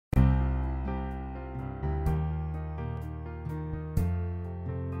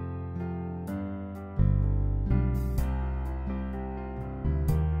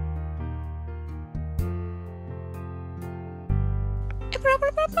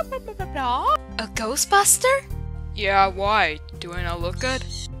A Ghostbuster? Yeah, why? Do I not look good?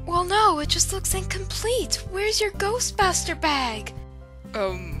 Well, no, it just looks incomplete. Where's your Ghostbuster bag?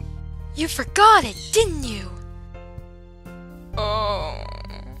 You forgot it, didn't you? Oh.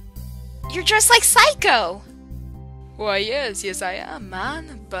 You're dressed like Psycho! Why, yes, I am,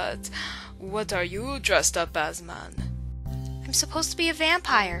 man. But what are you dressed up as, man? I'm supposed to be a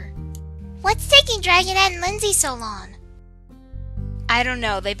vampire. What's taking Dragonette and Lindsey so long? I don't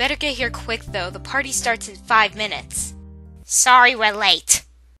know. They better get here quick, though. The party starts in 5 minutes. Sorry we're late.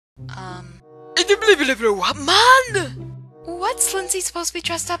 What, man? What's Lindsey supposed to be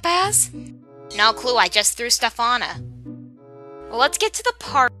dressed up as? No clue, I just threw stuff on her. Well, let's get to the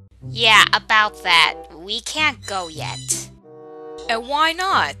party. Yeah, about that. We can't go yet. And why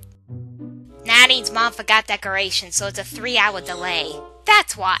not? Nadine's mom forgot decorations, so it's a 3-hour delay.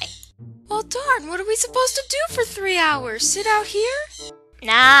 That's why. Well, darn, what are we supposed to do for 3 hours? Sit out here?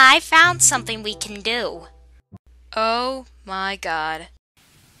 Nah, I found something we can do. Oh my god.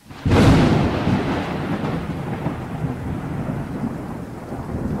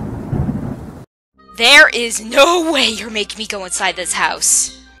 There is no way you're making me go inside this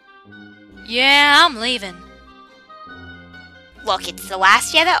house. Yeah, I'm leaving. Look, it's the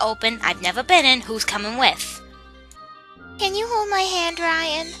last year they're open. I've never been in. Who's coming with? Can you hold my hand,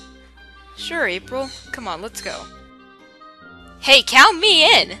 Ryan? Sure, April. Come on, let's go. Hey, count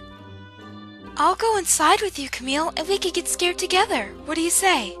me in! I'll go inside with you, Camille, and we could get scared together. What do you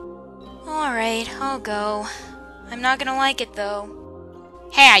say? Alright, I'll go. I'm not gonna like it, though.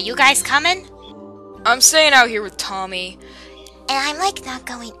 Hey, are you guys coming? I'm staying out here with Tommy. And I'm like not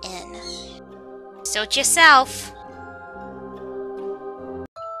going in. Suit yourself.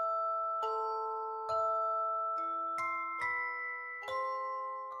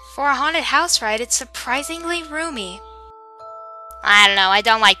 For a haunted house ride, it's surprisingly roomy. I don't know, I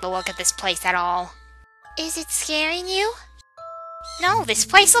don't like the look of this place at all. Is it scaring you? No, this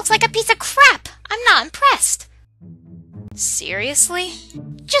place looks like a piece of crap. I'm not impressed. Seriously?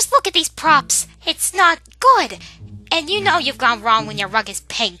 Just look at these props. It's not good. And you know you've gone wrong when your rug is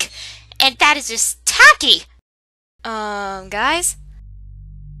pink. And that is just tacky. Guys?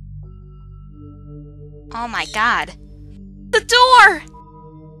 Oh my god. The door!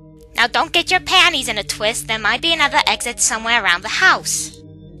 Now don't get your panties in a twist. There might be another exit somewhere around the house.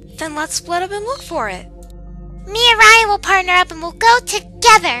 Then let's split up and look for it. Me and Ryan will partner up and we'll go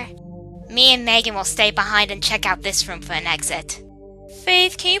together. Me and Megan will stay behind and check out this room for an exit.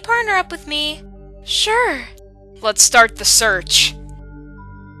 Faith, can you partner up with me? Sure. Let's start the search.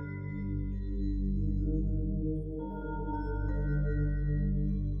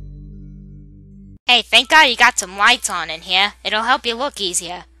 Hey, thank God you got some lights on in here. It'll help you look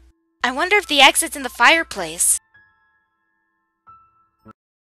easier. I wonder if the exit's in the fireplace.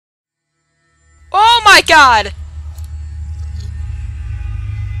 Oh my god!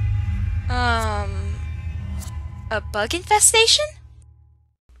 A bug infestation?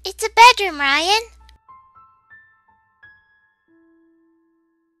 It's a bedroom, Ryan.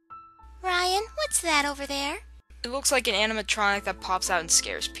 Ryan, what's that over there? It looks like an animatronic that pops out and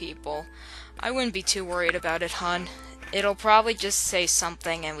scares people. I wouldn't be too worried about it, hon. It'll probably just say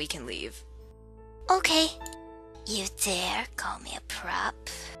something and we can leave. Okay. You dare call me a prop?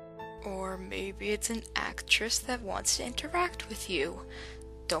 Or maybe it's an actress that wants to interact with you.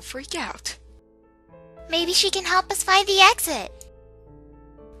 Don't freak out. Maybe she can help us find the exit.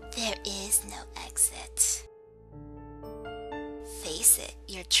 There is no exit. Face it,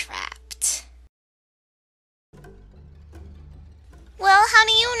 you're trapped. Well, how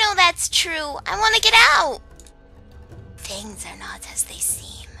do you know that's true? I want to get out. Things are not as they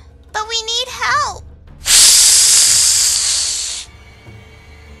seem. But we need help.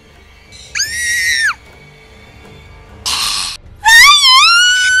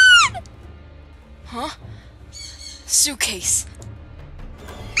 Ryan! Huh? Suitcase.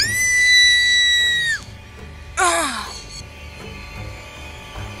 Oh,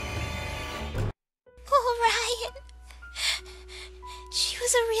 Ryan. She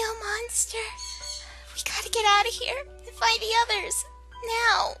was a real monster. We gotta get out of here and find the others.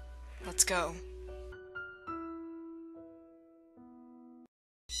 Now. Let's go.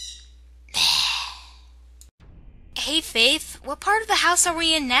 Hey, Faith, what part of the house are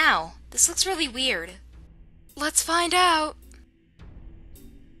we in now? This looks really weird. Let's find out.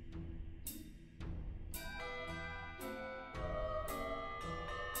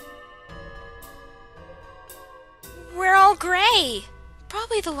 We're all gray.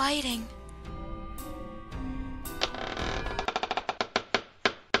 Probably the lighting.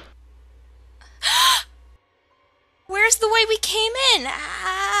 Where's the way we came in? in!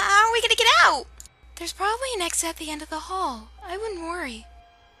 How are we gonna get out? There's probably an exit at the end of the hall. I wouldn't worry.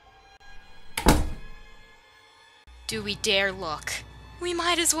 Do we dare look? We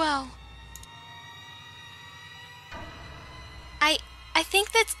might as well. I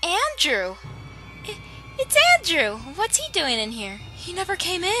think that's Andrew. It's Andrew. What's he doing in here? He never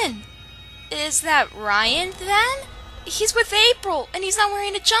came in. Is that Ryan, then? He's with April, and he's not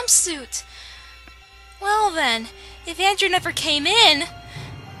wearing a jumpsuit. Well then, if Andrew never came in,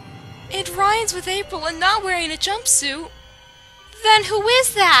 and Ryan's with April and not wearing a jumpsuit, then who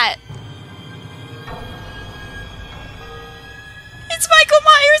is that? It's Michael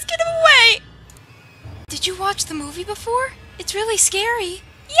Myers! Get him away! Did you watch the movie before? It's really scary.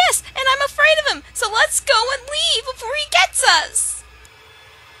 Yes, and I'm afraid of him, so let's go and leave before he gets us!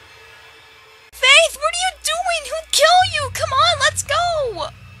 Faith, what are you doing? He'll kill you! Come on, let's go!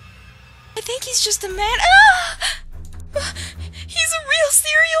 I think he's just a man. Ah! He's a real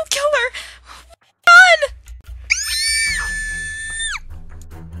serial killer! Run!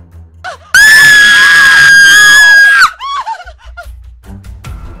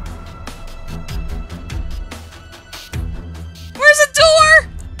 Where's a door?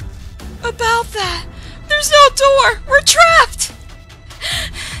 About that. There's no door. We're trapped.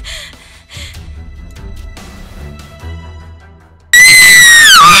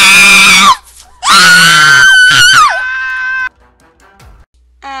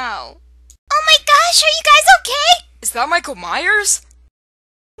 Ow. Oh my gosh, are you guys okay? Is that Michael Myers?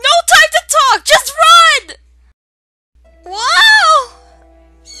 No time to talk. Just run. Wow.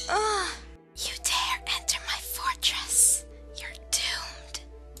 You dare enter my fortress. You're doomed.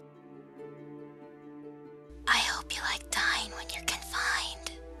 I hope you like dying when you're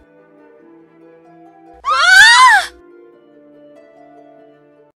confined. Ah!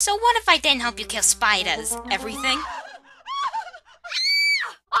 So what if I didn't help you kill spiders? Everything?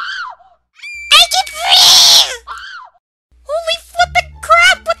 I can breathe! Holy flippin'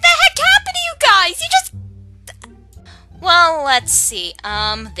 crap! What the heck happened to you guys? You just... Well, let's see.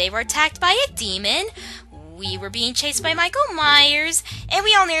 They were attacked by a demon, we were being chased by Michael Myers, and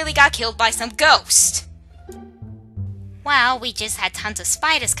we all nearly got killed by some ghost. Well, we just had tons of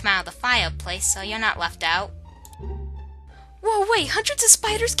spiders come out of the fireplace, so you're not left out. Whoa, wait, hundreds of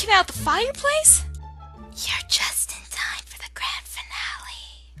spiders came out of the fireplace? You're just in time for the grand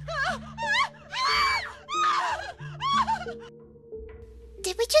finale.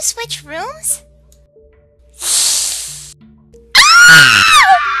 Did we just switch rooms?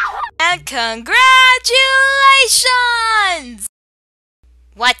 And congratulations!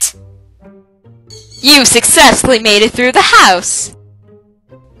 What? You successfully made it through the house!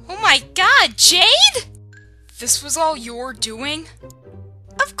 Oh my god, Jade? This was all your doing?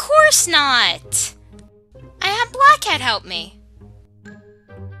 Of course not! I had Blackhead help me.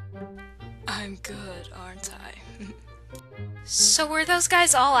 I'm good, aren't I? So were those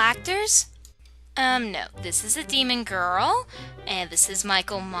guys all actors? No. This is a demon girl, and this is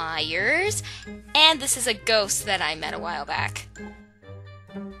Michael Myers, and this is a ghost that I met a while back.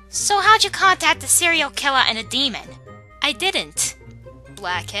 So how'd you contact a serial killer and a demon? I didn't.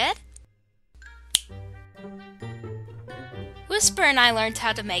 Blackhead? Whisper and I learned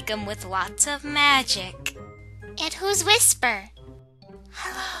how to make them with lots of magic. And who's Whisper?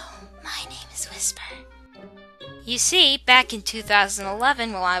 Hello, my name is Whisper. You see, back in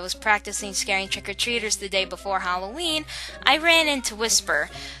 2011, while I was practicing scaring trick-or-treaters the day before Halloween, I ran into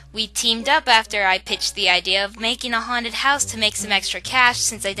Whisper. We teamed up after I pitched the idea of making a haunted house to make some extra cash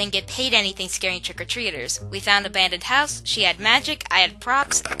since I didn't get paid anything scaring trick-or-treaters. We found an abandoned house, she had magic, I had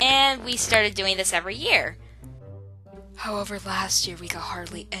props, and we started doing this every year. However, last year we got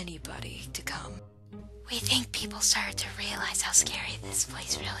hardly anybody to come. We think people started to realize how scary this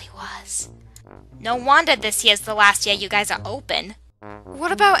place really was. No wonder this year's the last year you guys are open.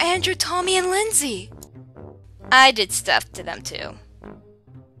 What about Andrew, Tommy, and Lindsey? I did stuff to them too.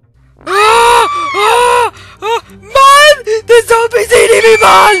 Man! The zombie's eating me,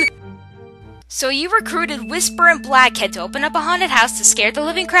 man! So you recruited Whisper and Blackhead to open up a haunted house to scare the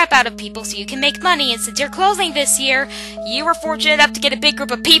living crap out of people so you can make money, and since you're closing this year, you were fortunate enough to get a big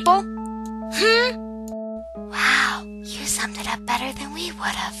group of people? Wow, you summed it up better than we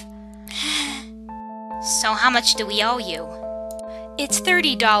would have. So how much do we owe you? It's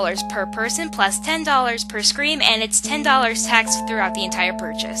 $30 per person plus $10 per scream, and it's $10 tax throughout the entire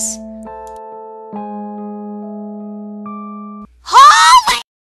purchase. Holy!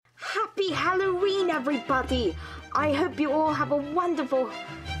 Happy Halloween, everybody! I hope you all have a wonderful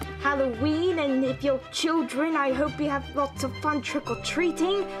Halloween, and if you're children, I hope you have lots of fun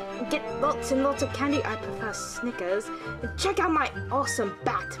trick-or-treating. Get lots and lots of candy. I prefer Snickers. And check out my awesome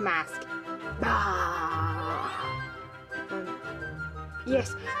bat mask. Ah.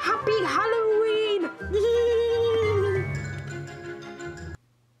 Yes, happy Halloween!